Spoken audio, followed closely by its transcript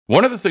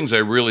One of the things I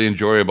really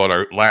enjoy about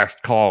our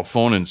last call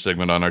phone in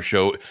segment on our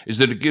show is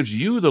that it gives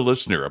you, the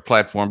listener, a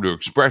platform to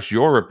express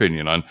your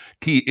opinion on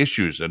key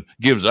issues and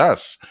gives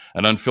us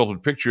an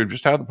unfiltered picture of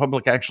just how the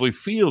public actually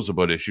feels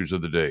about issues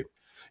of the day.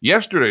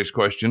 Yesterday's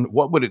question,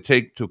 what would it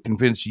take to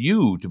convince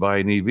you to buy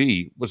an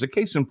EV, was a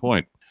case in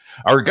point.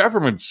 Our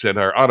governments and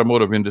our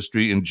automotive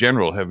industry in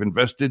general have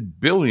invested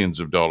billions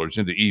of dollars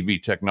into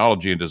EV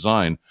technology and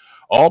design,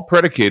 all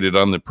predicated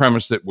on the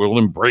premise that we'll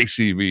embrace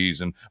EVs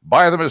and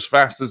buy them as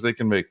fast as they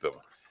can make them.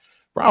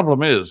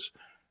 Problem is,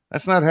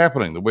 that's not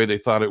happening the way they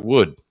thought it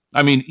would.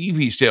 I mean,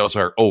 EV sales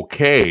are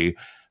okay,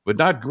 but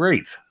not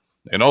great.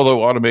 And although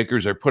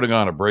automakers are putting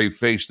on a brave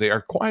face, they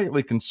are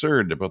quietly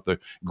concerned about the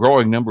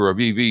growing number of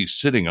EVs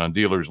sitting on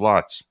dealers'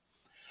 lots.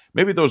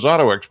 Maybe those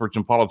auto experts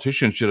and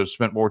politicians should have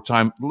spent more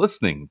time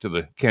listening to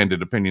the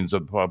candid opinions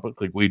of the public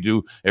like we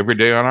do every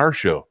day on our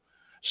show.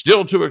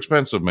 Still too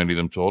expensive, many of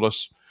them told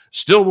us.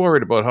 Still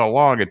worried about how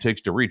long it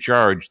takes to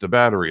recharge the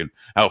battery and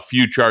how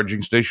few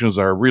charging stations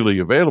are really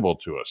available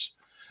to us.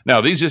 Now,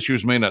 these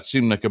issues may not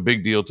seem like a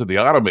big deal to the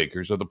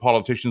automakers or the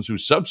politicians who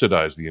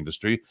subsidize the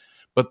industry,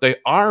 but they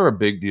are a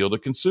big deal to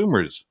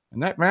consumers,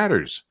 and that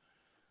matters.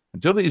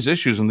 Until these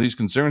issues and these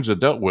concerns are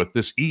dealt with,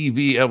 this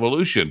EV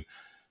evolution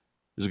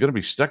is going to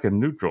be stuck in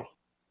neutral.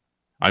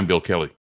 I'm Bill Kelly.